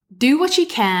Do what you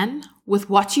can with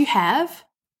what you have,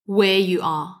 where you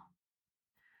are.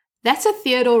 That's a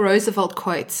Theodore Roosevelt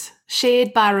quote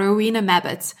shared by Rowena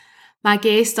Mabbott, my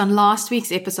guest on last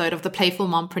week's episode of the Playful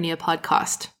Mompreneur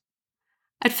podcast.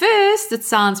 At first, it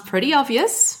sounds pretty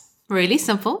obvious, really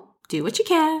simple. Do what you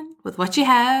can with what you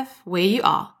have, where you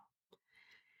are.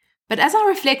 But as I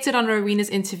reflected on Rowena's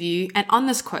interview and on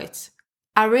this quote,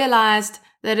 I realized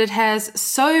that it has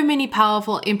so many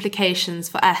powerful implications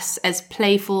for us as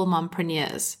playful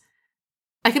mompreneurs.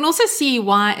 I can also see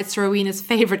why it's Rowena's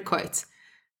favorite quote,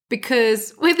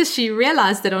 because whether she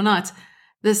realized it or not,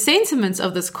 the sentiments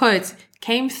of this quote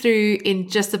came through in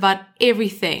just about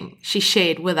everything she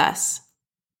shared with us.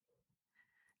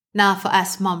 Now, for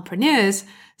us mompreneurs,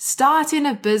 starting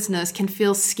a business can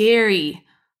feel scary,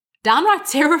 downright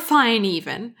terrifying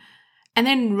even. And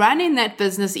then running that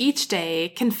business each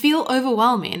day can feel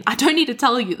overwhelming. I don't need to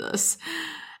tell you this.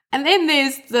 And then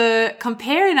there's the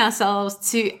comparing ourselves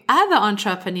to other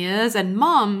entrepreneurs and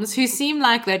moms who seem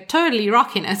like they're totally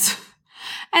rocking it.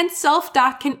 And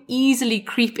self-doubt can easily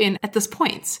creep in at this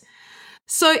point.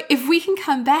 So if we can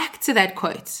come back to that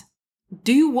quote,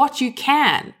 do what you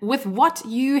can with what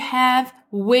you have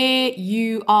where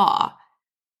you are,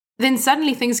 then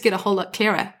suddenly things get a whole lot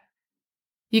clearer.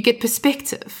 You get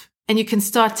perspective. And you can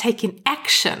start taking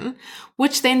action,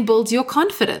 which then builds your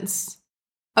confidence.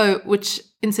 Oh, which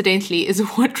incidentally is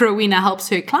what Rowena helps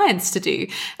her clients to do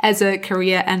as a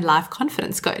career and life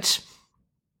confidence coach.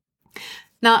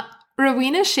 Now,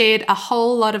 Rowena shared a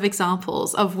whole lot of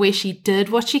examples of where she did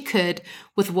what she could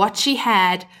with what she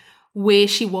had, where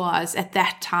she was at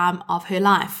that time of her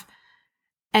life.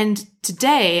 And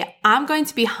today, I'm going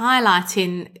to be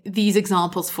highlighting these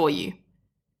examples for you.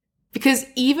 Because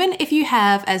even if you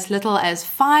have as little as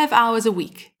 5 hours a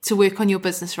week to work on your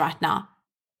business right now,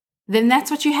 then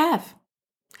that's what you have.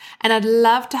 And I'd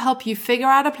love to help you figure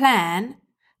out a plan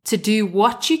to do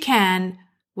what you can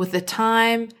with the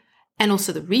time and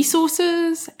also the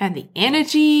resources and the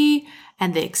energy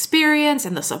and the experience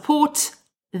and the support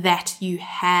that you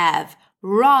have,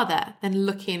 rather than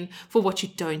looking for what you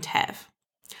don't have.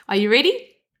 Are you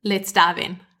ready? Let's dive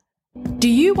in. Do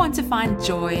you want to find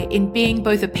joy in being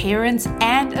both a parent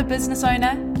and a business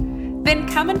owner? Then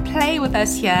come and play with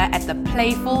us here at the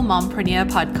Playful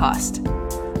Mompreneur podcast.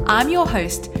 I'm your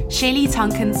host, Shelley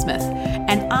Tonkin-Smith,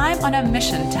 and I'm on a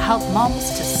mission to help moms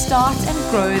to start and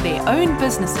grow their own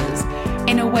businesses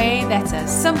in a way that's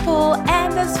as simple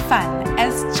and as fun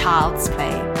as child's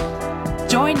play.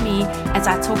 Join me as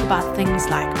I talk about things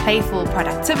like playful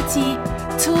productivity,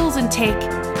 tools and tech,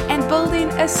 and building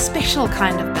a special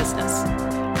kind of business.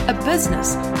 A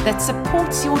business that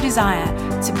supports your desire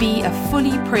to be a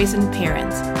fully present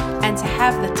parent and to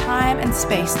have the time and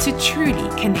space to truly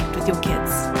connect with your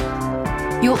kids.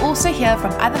 You'll also hear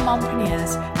from other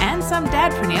mompreneurs and some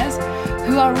dadpreneurs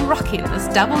who are rocking this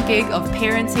double gig of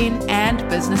parenting and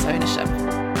business ownership,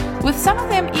 with some of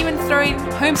them even throwing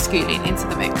homeschooling into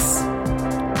the mix.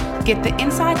 Get the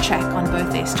inside track on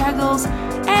both their struggles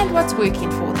and what's working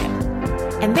for them.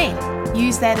 And then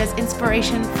use that as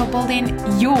inspiration for building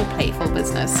your playful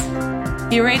business.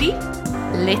 You ready?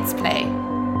 Let's play.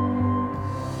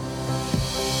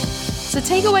 So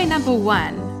takeaway number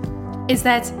 1 is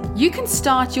that you can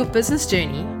start your business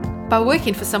journey by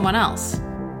working for someone else.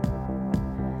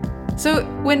 So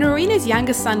when Rowena's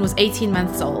youngest son was 18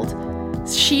 months old,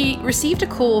 she received a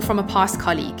call from a past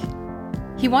colleague.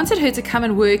 He wanted her to come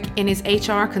and work in his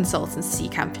HR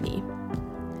consultancy company.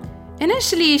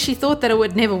 Initially, she thought that it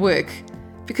would never work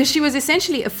because she was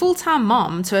essentially a full-time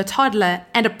mom to a toddler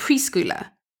and a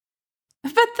preschooler.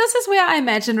 But this is where I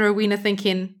imagine Rowena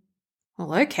thinking,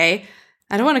 well, okay,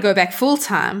 I don't want to go back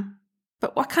full-time,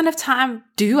 but what kind of time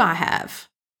do I have?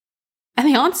 And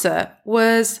the answer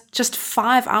was just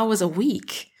 5 hours a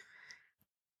week.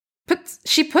 But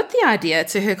she put the idea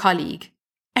to her colleague,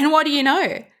 and what do you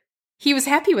know? He was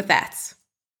happy with that.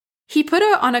 He put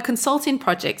her on a consulting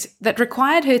project that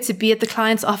required her to be at the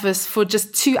client's office for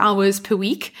just 2 hours per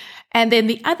week, and then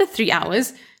the other 3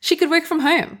 hours she could work from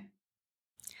home.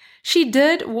 She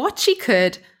did what she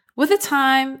could with the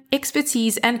time,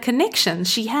 expertise, and connections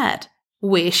she had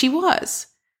where she was,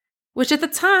 which at the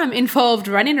time involved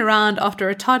running around after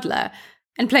a toddler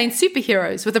and playing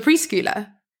superheroes with a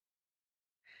preschooler.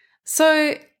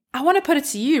 So I want to put it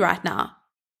to you right now.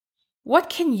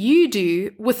 What can you do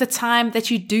with the time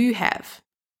that you do have?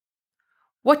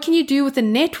 What can you do with the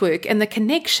network and the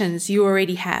connections you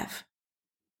already have?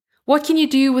 What can you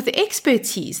do with the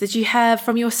expertise that you have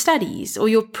from your studies or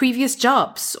your previous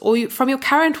jobs or from your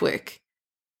current work?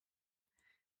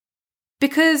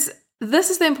 Because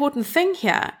this is the important thing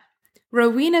here.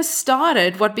 Rowena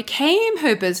started what became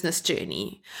her business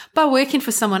journey by working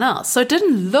for someone else. So it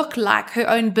didn't look like her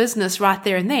own business right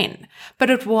there and then, but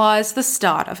it was the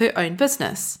start of her own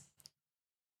business.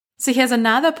 So here's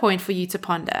another point for you to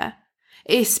ponder,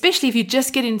 especially if you're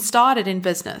just getting started in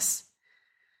business.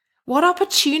 What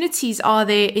opportunities are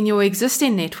there in your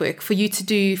existing network for you to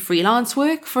do freelance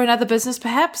work for another business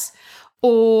perhaps?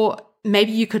 Or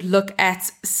maybe you could look at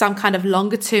some kind of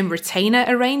longer-term retainer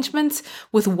arrangement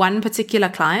with one particular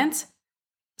client.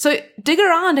 So dig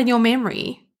around in your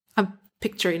memory. I'm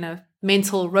picturing a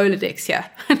mental Rolodex here.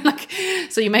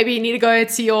 So you maybe need to go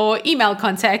to your email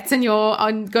contacts and go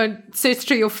and search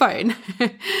through your phone.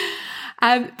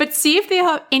 But see if there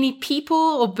are any people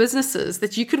or businesses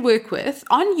that you could work with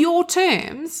on your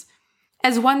terms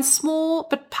as one small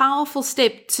but powerful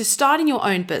step to starting your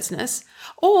own business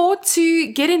or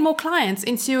to getting more clients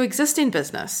into your existing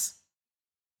business.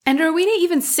 And Rowena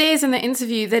even says in the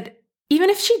interview that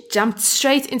even if she jumped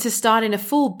straight into starting a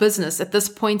full business at this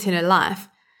point in her life,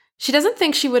 she doesn't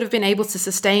think she would have been able to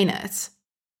sustain it.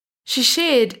 She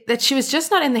shared that she was just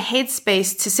not in the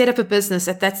headspace to set up a business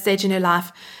at that stage in her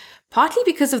life, partly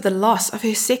because of the loss of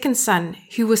her second son,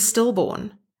 who was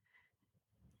stillborn.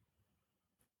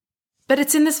 But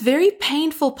it's in this very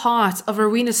painful part of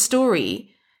Rowena's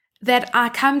story that I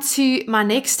come to my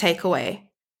next takeaway.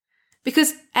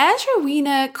 Because as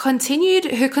Rowena continued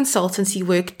her consultancy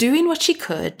work, doing what she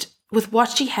could with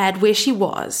what she had where she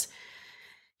was,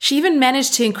 she even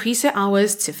managed to increase her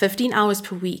hours to 15 hours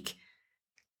per week.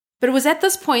 But it was at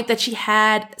this point that she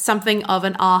had something of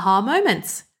an aha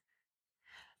moment.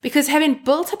 Because having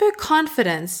built up her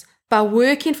confidence by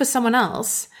working for someone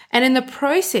else, and in the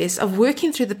process of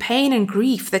working through the pain and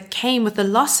grief that came with the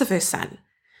loss of her son,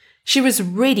 she was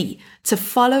ready to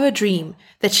follow a dream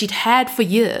that she'd had for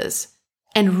years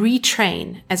and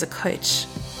retrain as a coach.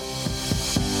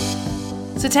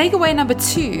 So takeaway number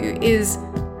 2 is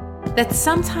that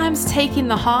sometimes taking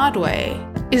the hard way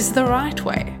is the right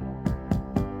way.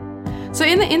 So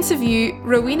in the interview,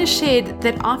 Rowena shared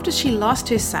that after she lost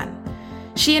her son,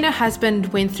 she and her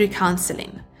husband went through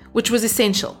counseling, which was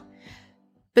essential.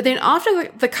 But then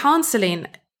after the counseling,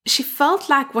 she felt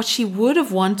like what she would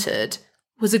have wanted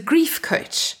was a grief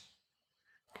coach.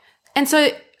 And so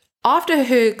after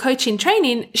her coaching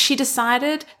training, she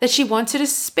decided that she wanted to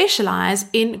specialize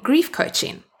in grief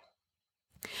coaching.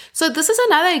 So this is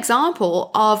another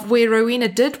example of where Rowena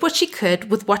did what she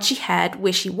could with what she had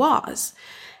where she was.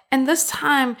 And this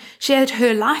time she had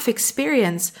her life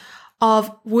experience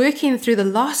of working through the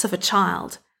loss of a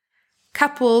child,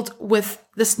 coupled with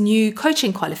this new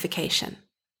coaching qualification.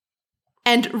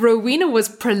 And Rowena was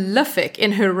prolific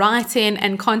in her writing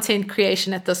and content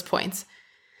creation at this point.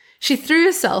 She threw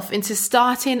herself into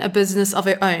starting a business of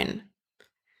her own.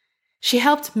 She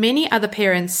helped many other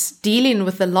parents dealing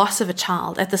with the loss of a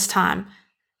child at this time.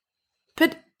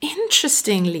 But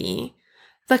interestingly,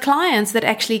 the clients that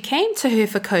actually came to her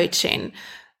for coaching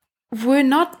were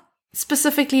not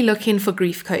specifically looking for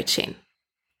grief coaching.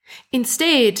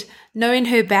 Instead, knowing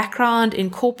her background in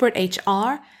corporate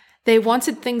HR, they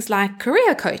wanted things like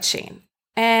career coaching.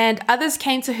 And others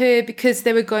came to her because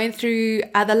they were going through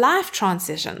other life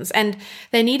transitions and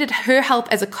they needed her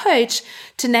help as a coach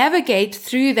to navigate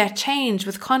through that change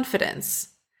with confidence.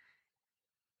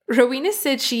 Rowena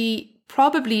said she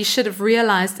probably should have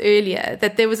realized earlier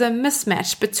that there was a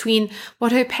mismatch between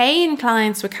what her paying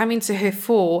clients were coming to her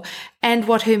for and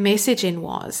what her messaging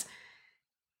was.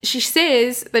 She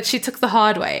says that she took the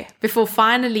hard way before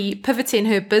finally pivoting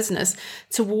her business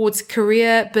towards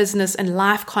career, business, and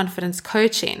life confidence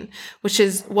coaching, which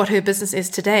is what her business is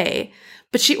today.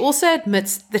 But she also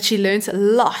admits that she learned a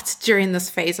lot during this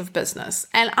phase of business.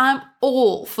 And I'm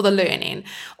all for the learning,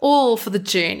 all for the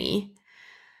journey.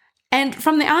 And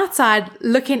from the outside,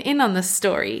 looking in on this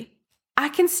story, I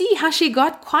can see how she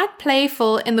got quite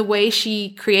playful in the way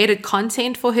she created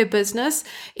content for her business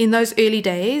in those early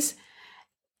days.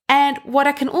 And what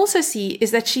I can also see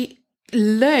is that she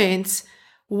learned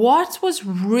what was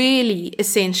really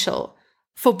essential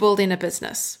for building a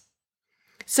business.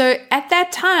 So at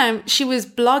that time, she was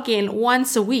blogging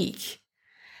once a week.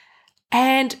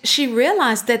 And she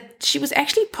realized that she was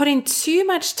actually putting too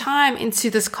much time into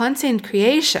this content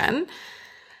creation.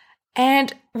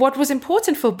 And what was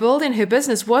important for building her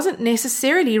business wasn't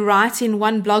necessarily writing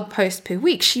one blog post per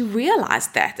week. She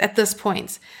realized that at this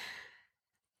point.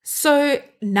 So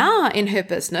now in her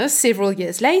business, several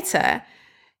years later,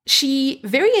 she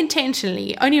very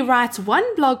intentionally only writes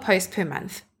one blog post per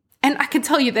month. And I can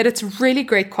tell you that it's really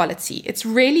great quality. It's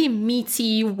really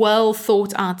meaty, well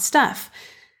thought out stuff.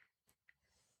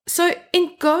 So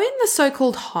in going the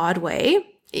so-called hard way,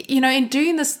 in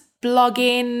doing this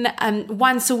blogging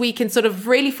once a week and sort of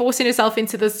really forcing herself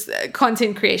into this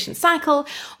content creation cycle,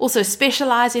 also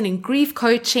specializing in grief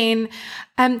coaching.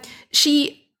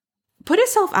 She put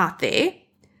herself out there,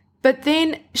 but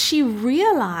then she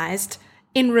realized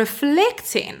in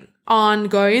reflecting on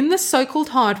going the so-called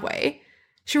hard way,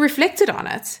 she reflected on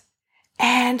it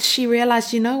and she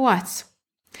realized, you know what?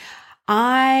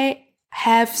 I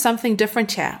have something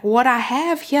different here. What I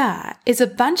have here is a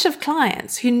bunch of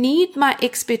clients who need my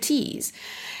expertise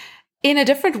in a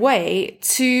different way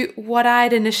to what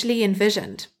I'd initially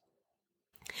envisioned.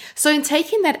 So in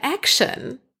taking that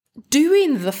action,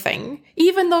 doing the thing,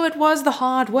 even though it was the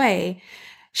hard way,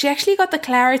 she actually got the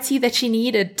clarity that she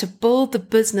needed to build the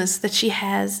business that she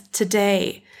has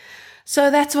today. So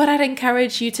that's what I'd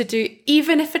encourage you to do,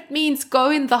 even if it means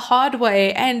going the hard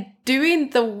way and doing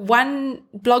the one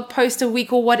blog post a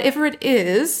week or whatever it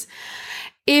is.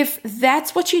 If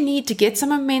that's what you need to get some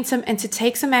momentum and to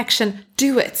take some action,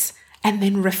 do it and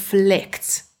then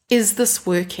reflect. Is this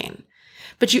working?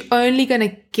 But you're only going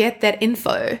to get that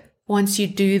info once you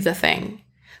do the thing.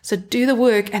 So do the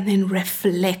work and then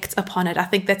reflect upon it. I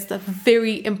think that's the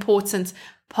very important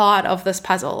part of this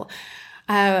puzzle.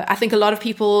 I think a lot of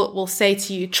people will say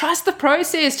to you, trust the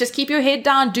process, just keep your head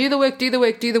down, do the work, do the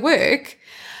work, do the work.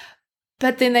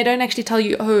 But then they don't actually tell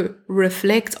you,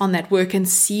 reflect on that work and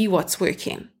see what's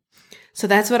working. So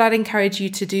that's what I'd encourage you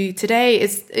to do today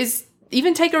is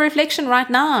even take a reflection right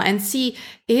now and see,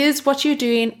 is what you're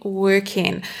doing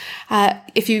working?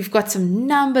 If you've got some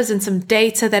numbers and some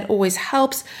data, that always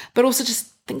helps, but also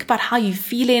just think about how you're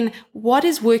feeling, what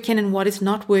is working and what is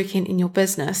not working in your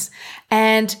business.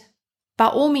 And by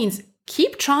all means,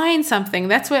 keep trying something.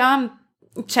 That's where I'm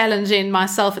challenging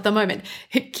myself at the moment.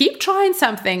 Keep trying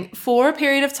something for a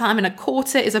period of time, and a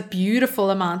quarter is a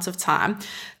beautiful amount of time.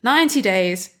 90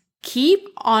 days, keep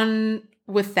on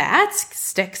with that.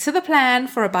 Stick to the plan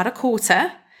for about a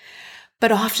quarter.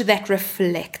 But after that,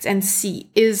 reflect and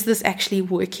see, is this actually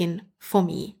working for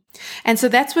me? And so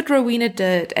that's what Rowena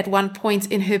did at one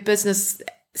point in her business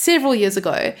several years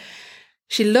ago.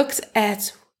 She looked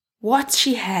at what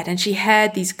she had, and she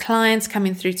had these clients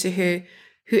coming through to her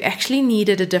who actually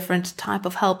needed a different type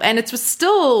of help. And it was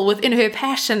still within her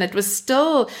passion. It was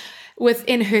still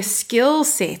within her skill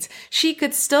set. She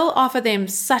could still offer them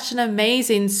such an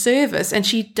amazing service. And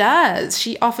she does.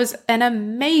 She offers an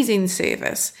amazing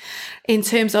service in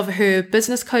terms of her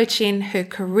business coaching, her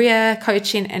career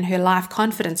coaching, and her life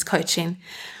confidence coaching.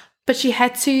 But she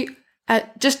had to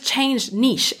just change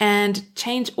niche and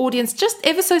change audience just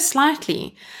ever so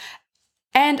slightly.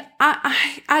 And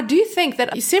I do think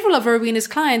that several of Rowena's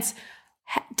clients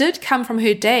did come from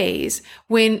her days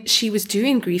when she was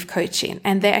doing grief coaching,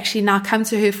 and they actually now come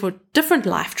to her for different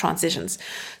life transitions.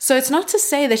 So it's not to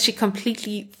say that she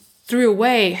completely threw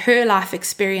away her life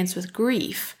experience with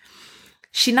grief.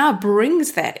 She now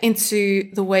brings that into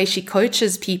the way she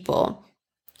coaches people,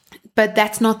 but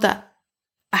that's not the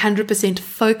 100%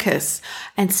 focus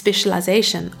and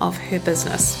specialization of her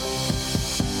business.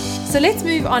 So let's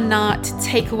move on now to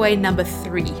takeaway number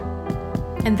 3.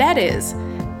 And that is,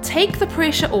 take the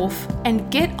pressure off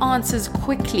and get answers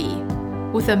quickly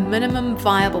with a minimum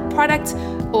viable product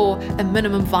or a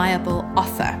minimum viable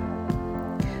offer.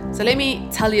 So let me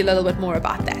tell you a little bit more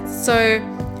about that. So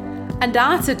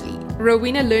undoubtedly,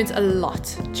 Rowena learned a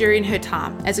lot during her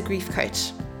time as a grief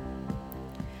coach.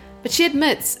 But she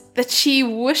admits that she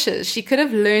wishes she could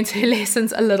have learned her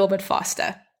lessons a little bit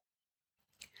faster.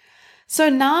 So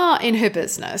now in her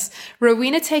business,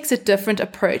 Rowena takes a different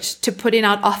approach to putting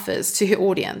out offers to her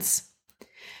audience.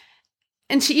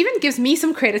 And she even gives me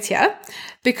some credit here,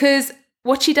 because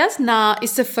what she does now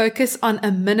is to focus on a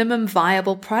minimum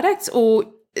viable product,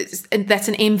 and that's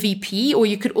an MVP, or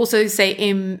you could also say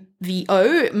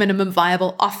MVO, minimum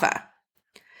viable offer.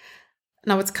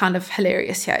 Now, what's kind of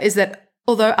hilarious here is that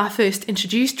although I first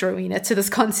introduced Rowena to this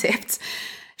concept,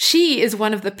 she is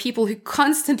one of the people who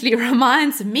constantly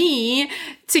reminds me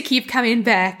to keep coming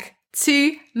back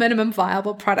to minimum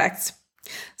viable products.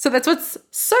 So that's what's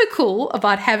so cool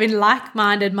about having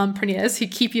like-minded mompreneurs who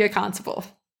keep you accountable.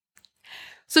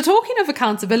 So talking of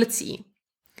accountability,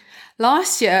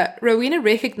 last year, Rowena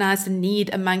recognized a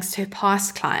need amongst her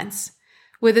past clients,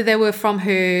 whether they were from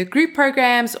her group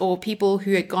programs or people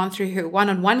who had gone through her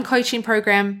one-on-one coaching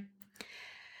program.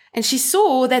 And she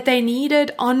saw that they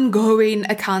needed ongoing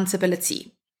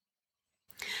accountability.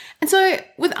 And so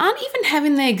without even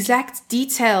having the exact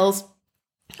details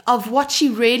of what she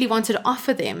really wanted to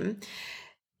offer them,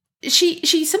 she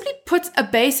simply put a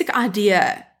basic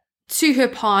idea to her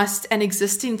past and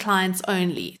existing clients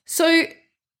only. So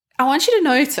I want you to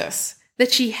notice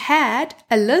that she had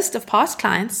a list of past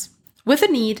clients with a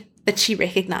need that she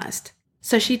recognized.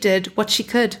 So she did what she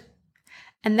could.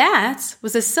 And that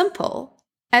was as simple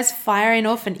as firing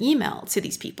off an email to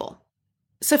these people.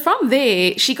 So from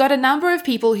there, she got a number of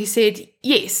people who said,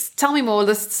 yes, tell me more,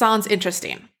 this sounds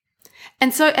interesting.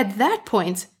 And so at that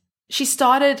point, she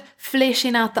started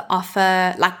fleshing out the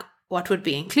offer, like what would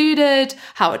be included,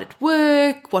 how would it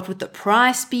work, what would the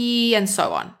price be, and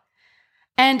so on.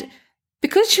 And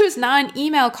because she was now in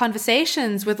email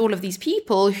conversations with all of these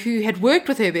people who had worked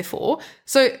with her before,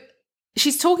 so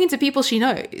she's talking to people she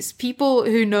knows, people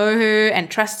who know her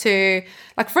and trust her,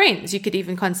 like friends you could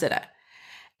even consider.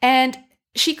 And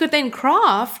she could then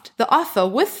craft the offer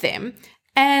with them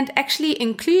and actually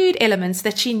include elements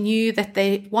that she knew that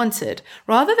they wanted.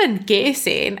 Rather than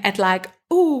guessing at like,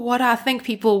 oh, what I think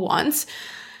people want,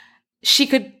 she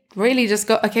could really just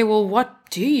go, okay, well, what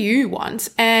do you want?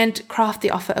 And craft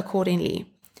the offer accordingly.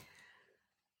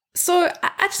 So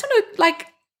I just want to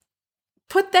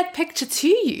put that picture to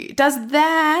you. Does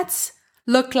that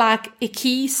look like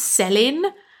icky selling?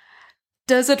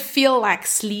 Does it feel like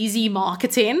sleazy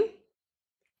marketing?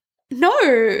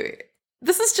 No,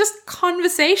 this is just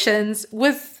conversations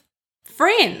with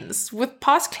friends, with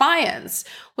past clients,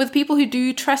 with people who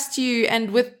do trust you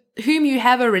and with whom you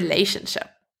have a relationship.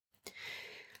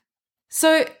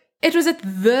 So it was at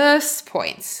this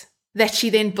point that she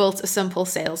then built a simple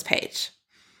sales page.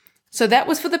 So that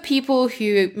was for the people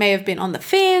who may have been on the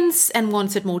fence and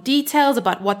wanted more details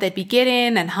about what they'd be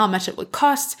getting and how much it would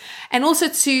cost. And also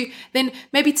to then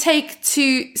maybe take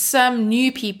to some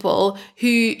new people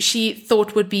who she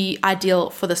thought would be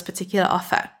ideal for this particular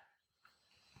offer.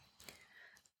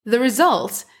 The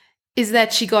result is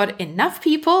that she got enough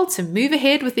people to move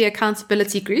ahead with the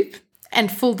accountability group.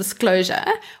 And full disclosure,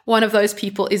 one of those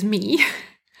people is me.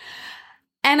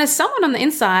 And as someone on the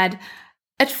inside,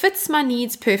 it fits my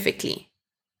needs perfectly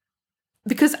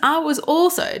because I was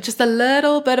also just a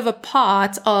little bit of a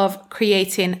part of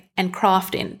creating and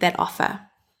crafting that offer.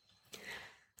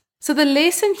 So the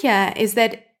lesson here is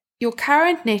that your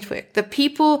current network, the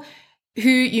people who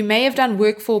you may have done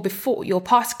work for before, your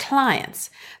past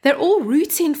clients, they're all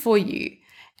rooting for you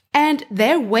and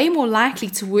they're way more likely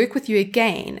to work with you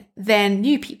again than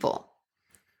new people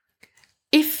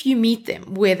if you meet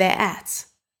them where they're at.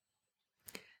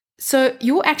 So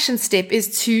your action step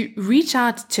is to reach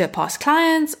out to a past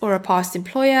client or a past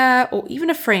employer or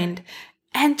even a friend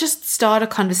and just start a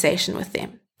conversation with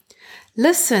them.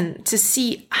 Listen to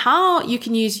see how you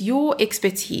can use your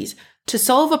expertise to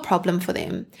solve a problem for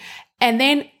them and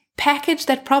then package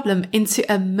that problem into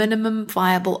a minimum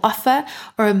viable offer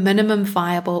or a minimum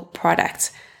viable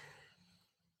product.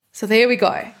 So there we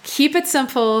go. Keep it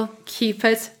simple, keep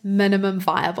it minimum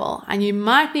viable. And you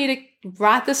might need to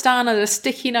write this down on a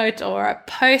sticky note or a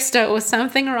poster or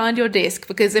something around your desk,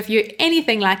 because if you're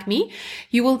anything like me,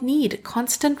 you will need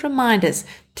constant reminders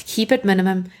to keep it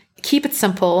minimum, keep it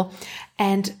simple.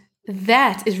 And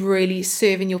that is really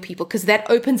serving your people because that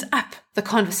opens up the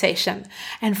conversation.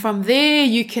 And from there,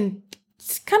 you can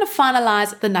kind of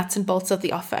finalize the nuts and bolts of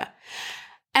the offer.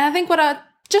 And I think what I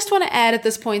just want to add at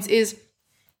this point is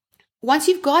once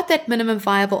you've got that minimum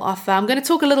viable offer, I'm going to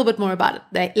talk a little bit more about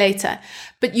it later,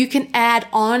 but you can add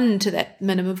on to that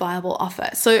minimum viable offer.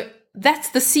 So that's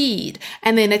the seed,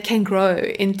 and then it can grow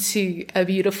into a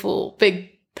beautiful big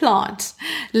plant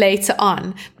later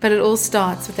on, but it all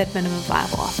starts with that minimum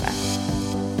viable offer.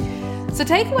 So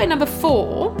takeaway number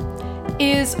 4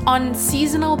 is on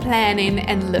seasonal planning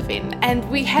and living. And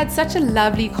we had such a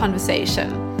lovely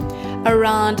conversation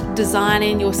around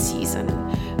designing your season.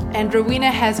 And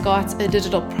Rowena has got a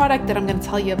digital product that I'm going to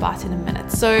tell you about in a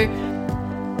minute. So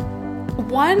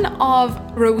one of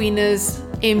Rowena's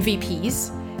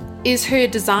MVPs is her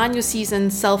Design Your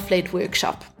Season self-led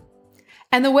workshop.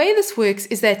 And the way this works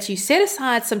is that you set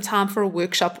aside some time for a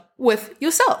workshop with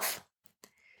yourself.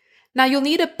 Now you'll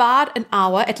need about an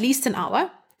hour, at least an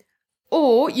hour,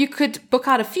 or you could book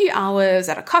out a few hours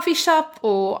at a coffee shop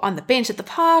or on the bench at the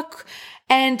park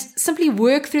and simply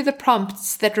work through the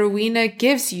prompts that Rowena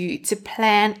gives you to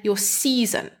plan your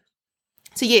season.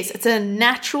 So yes, it's a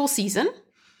natural season.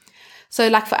 So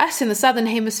like for us in the Southern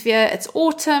Hemisphere, it's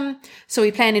autumn. So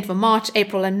we plan it for March,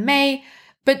 April, and May.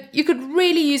 But you could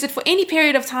really use it for any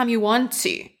period of time you want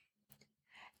to.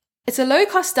 It's a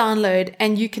low-cost download,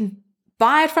 and you can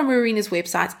buy it from Rowena's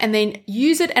website and then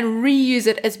use it and reuse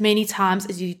it as many times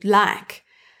as you'd like.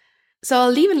 So I'll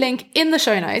leave a link in the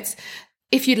show notes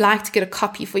if you'd like to get a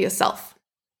copy for yourself.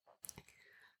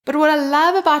 But what I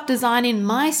love about designing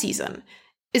my season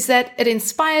is that it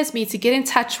inspires me to get in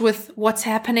touch with what's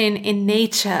happening in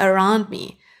nature around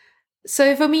me.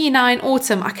 So for me now in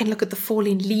autumn, I can look at the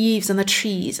falling leaves on the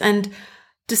trees and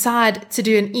decide to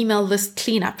do an email list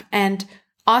cleanup and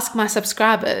ask my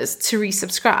subscribers to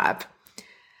resubscribe.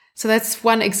 So that's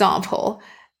one example.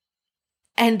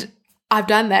 And I've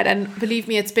done that, and believe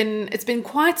me, it's been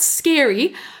quite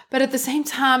scary, but at the same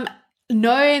time,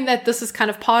 knowing that this is kind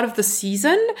of part of the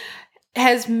season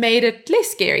has made it less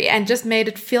scary and just made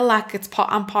it feel like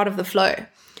I'm part of the flow.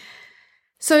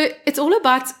 So it's all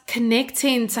about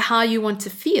connecting to how you want to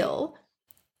feel,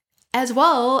 as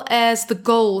well as the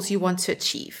goals you want to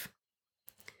achieve.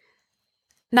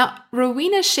 Now,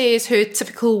 Rowena shares her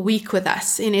typical week with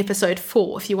us in episode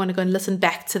 4, if you want to go and listen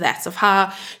back to that, of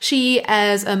how she,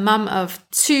 as a mum of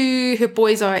 2, her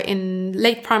boys are in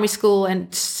late primary school and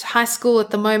high school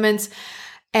at the moment,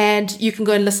 and you can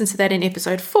go and listen to that in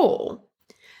episode 4.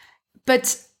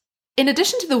 But in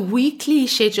addition to the weekly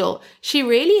schedule, she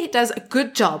really does a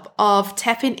good job of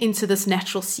tapping into this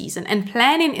natural season and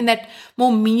planning in that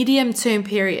more medium-term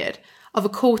period of a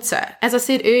quarter. As I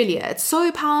said earlier, it's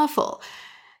so powerful.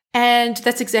 And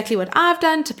that's exactly what I've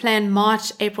done to plan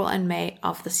March, April, and May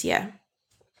of this year.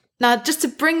 Now, just to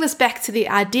bring this back to the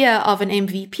idea of an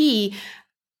MVP,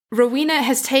 Rowena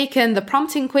has taken the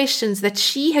prompting questions that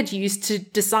she had used to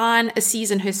design a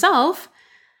season herself,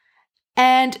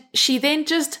 and she then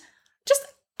just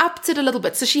upped it a little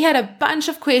bit. So she had a bunch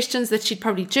of questions that she'd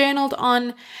probably journaled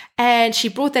on, and she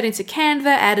brought that into Canva,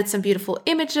 added some beautiful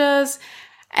images,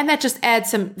 and that just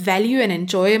adds some value and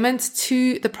enjoyment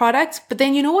to the product. But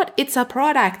then you know what? It's a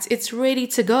product. It's ready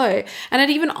to go. And I'd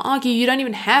even argue you don't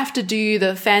even have to do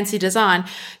the fancy design.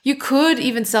 You could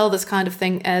even sell this kind of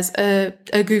thing as a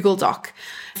Google Doc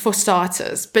for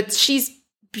starters. But she's,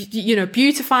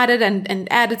 beautified it and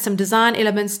added some design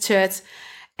elements to it.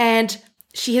 And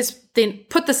she has then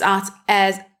put this out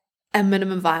as a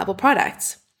minimum viable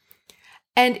product.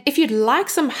 And if you'd like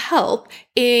some help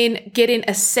in getting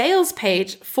a sales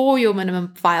page for your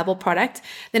minimum viable product,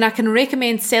 then I can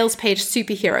recommend Sales Page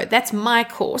Superhero. That's my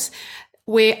course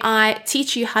where I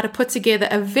teach you how to put together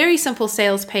a very simple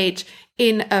sales page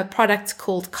in a product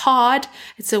called Card.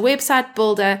 It's a website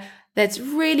builder that's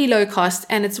really low cost,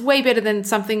 and it's way better than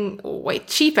something, way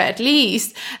cheaper at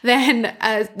least, than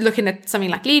looking at something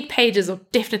like Lead Pages or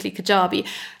definitely Kajabi.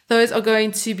 Those are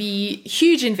going to be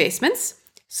huge investments.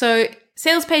 So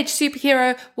Sales Page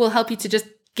Superhero will help you to just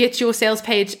get your sales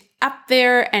page up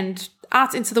there and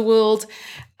out into the world,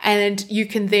 and you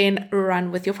can then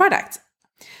run with your product.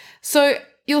 So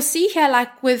you'll see here,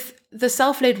 like with the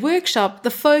self-led workshop,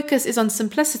 the focus is on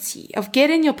simplicity of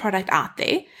getting your product out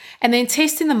there and then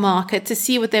testing the market to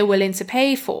see what they're willing to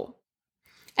pay for.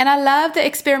 And I love the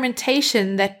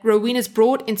experimentation that Rowena's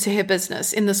brought into her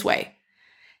business in this way.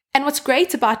 And what's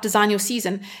great about Design Your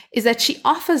Season is that she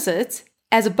offers it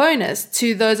as a bonus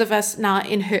to those of us now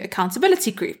in her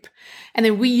accountability group. And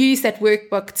then we use that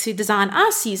workbook to design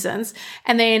our seasons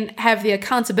and then have the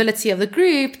accountability of the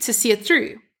group to see it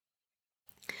through.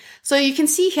 So you can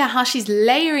see here how she's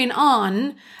layering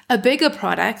on a bigger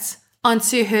product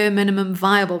onto her minimum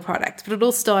viable product. But it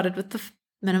all started with the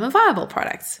minimum viable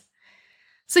product.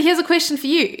 So here's a question for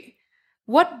you.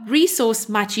 What resource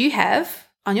might you have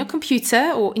on your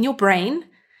computer or in your brain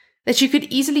that you could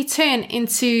easily turn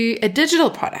into a digital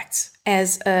product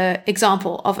as an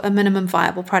example of a minimum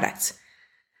viable product?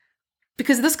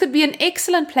 Because this could be an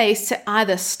excellent place to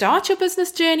either start your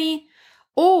business journey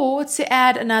or to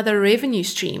add another revenue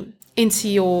stream into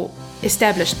your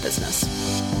established business.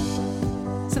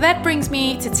 So that brings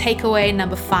me to takeaway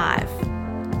number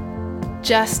 5.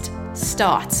 Just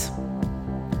start.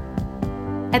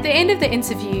 At the end of the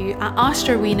interview, I asked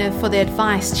Rowena for the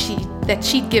advice that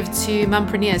she'd give to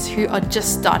mompreneurs who are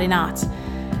just starting out.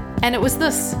 And it was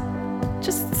this: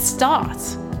 just start.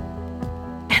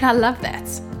 And I love that,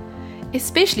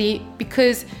 especially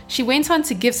because she went on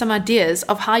to give some ideas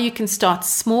of how you can start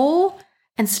small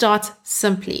and start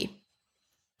simply.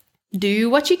 Do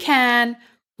what you can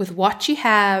with what you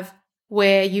have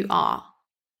where you are.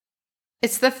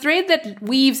 It's the thread that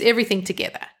weaves everything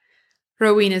together.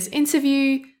 Rowena's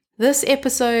interview, this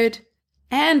episode,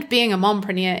 and being a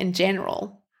mompreneur in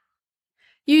general.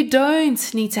 You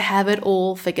don't need to have it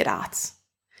all figured out.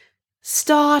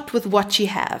 Start with what you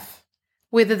have,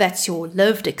 whether that's your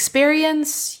lived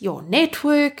experience, your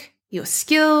network, your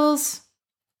skills,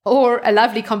 or a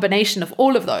lovely combination of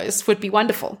all of those would be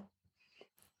wonderful.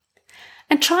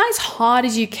 And try as hard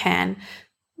as you can,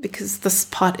 because this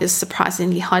part is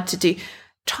surprisingly hard to do,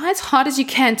 try as hard as you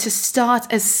can to start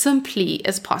as simply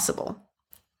as possible.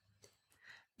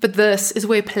 But this is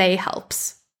where play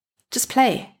helps. Just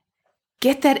play.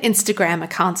 Get that Instagram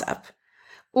account up,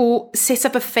 or set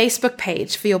up a Facebook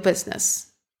page for your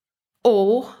business.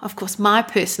 Or, of course, my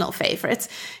personal favorite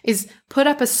is put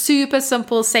up a super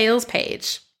simple sales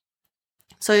page.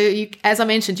 So as I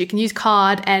mentioned, you can use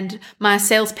Card and my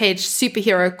sales page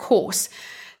superhero course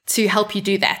to help you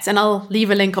do that. And I'll leave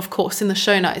a link, of course, in the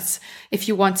show notes if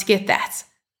you want to get that.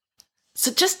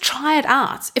 So just try it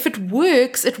out. If it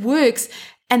works, it works.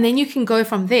 And then you can go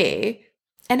from there.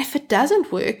 And if it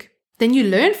doesn't work, then you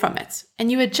learn from it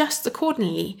and you adjust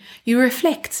accordingly. You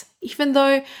reflect, even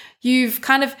though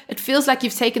it feels like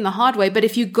you've taken the hard way. But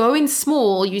if you go in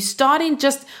small, you start in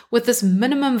just with this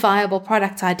minimum viable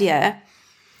product idea,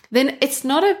 then it's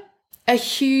not a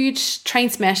huge train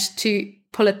smash to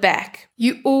pull it back.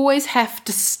 You always have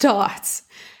to start.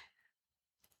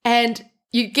 And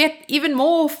you get even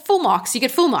more full marks. You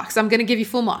get full marks. I'm going to give you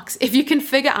full marks. If you can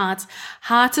figure out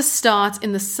how to start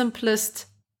in the simplest,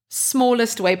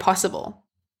 smallest way possible,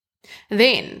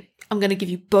 then I'm going to give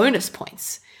you bonus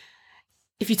points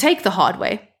if you take the hard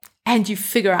way and you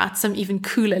figure out some even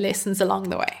cooler lessons along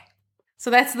the way. So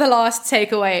that's the last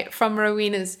takeaway from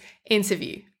Rowena's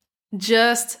interview.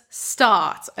 Just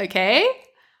start, okay?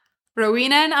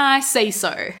 Rowena and I say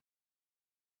so.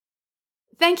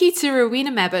 Thank you to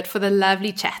Rowena Mabbott for the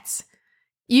lovely chats.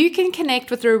 You can connect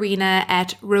with Rowena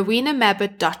at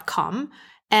rowenamabbott.com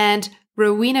and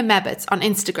Rowena Mabbott on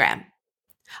Instagram.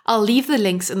 I'll leave the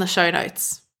links in the show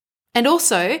notes. And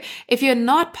also, if you're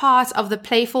not part of the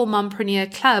Playful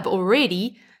Mompreneur Club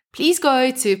already, please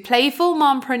go to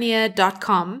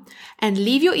playfulmompreneur.com and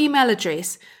leave your email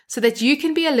address so that you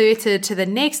can be alerted to the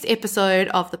next episode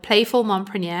of the Playful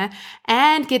Mompreneur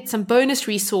and get some bonus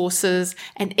resources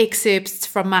and excerpts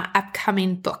from my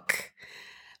upcoming book.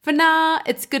 For now,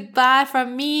 it's goodbye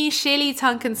from me, Shelley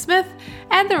Tonkin-Smith,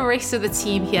 and the rest of the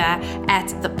team here at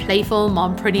the Playful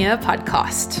Mompreneur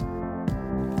podcast.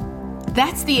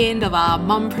 That's the end of our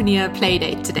Mompreneur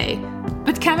Playdate today,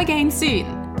 but come again soon.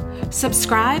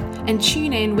 Subscribe and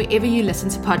tune in wherever you listen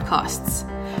to podcasts.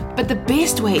 But the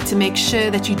best way to make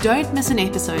sure that you don't miss an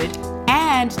episode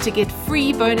and to get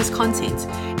free bonus content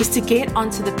is to get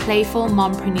onto the Playful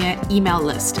Mompreneur email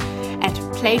list at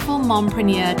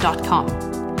playfulmompreneur.com.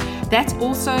 That's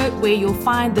also where you'll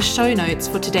find the show notes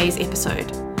for today's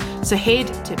episode. So head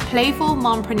to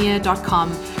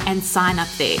playfulmompreneur.com and sign up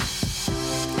there.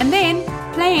 And then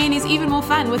playing is even more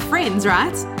fun with friends,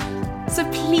 right? So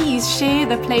please share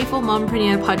the Playful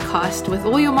Mompreneur podcast with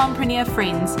all your mompreneur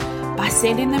friends by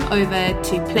sending them over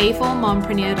to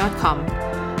playfulmompreneur.com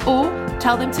or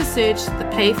tell them to search the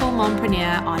Playful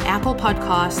Mompreneur on Apple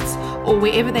Podcasts or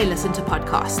wherever they listen to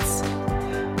podcasts.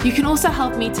 You can also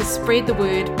help me to spread the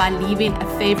word by leaving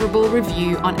a favorable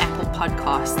review on Apple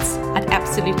Podcasts. I'd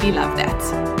absolutely love that.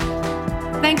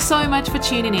 Thanks so much for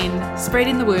tuning in,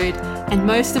 spreading the word, and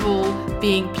most of all,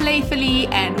 being playfully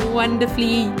and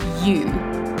wonderfully you.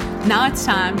 Now it's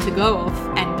time to go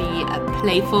off and be a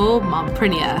playful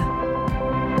mompreneur.